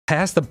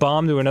Pass the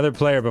bomb to another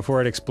player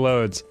before it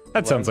explodes.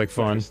 That sounds like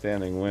fun.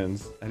 Standing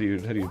wins. How do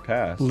you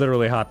pass?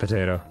 Literally hot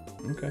potato.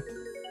 Okay.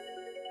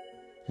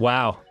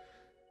 Wow.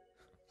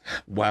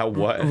 Wow,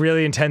 what?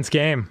 Really intense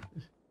game.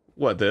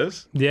 What,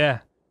 this? Yeah.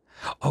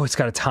 Oh, it's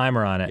got a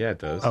timer on it. Yeah, it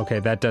does. Okay,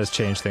 that does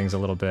change things a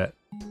little bit.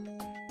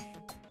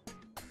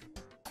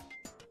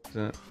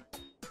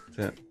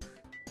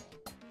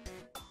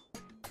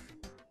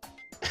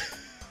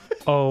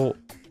 Oh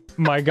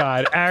my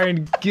god,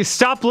 Aaron,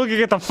 stop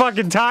looking at the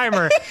fucking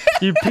timer,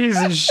 you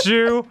piece of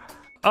shoe.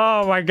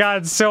 Oh my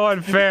god, it's so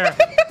unfair.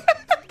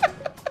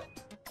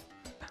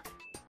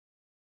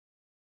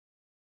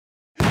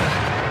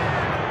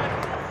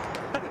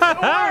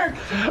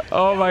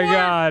 Oh my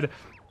god.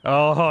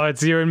 Oh,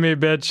 it's you and me,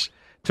 bitch.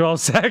 12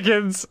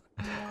 seconds.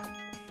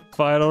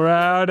 Final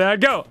round,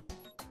 and go!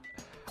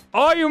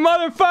 Oh, you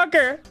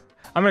motherfucker!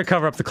 I'm gonna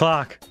cover up the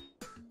clock.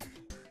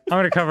 I'm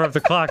gonna cover up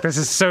the clock. This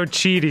is so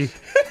cheaty.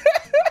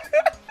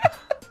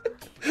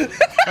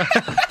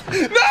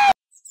 No!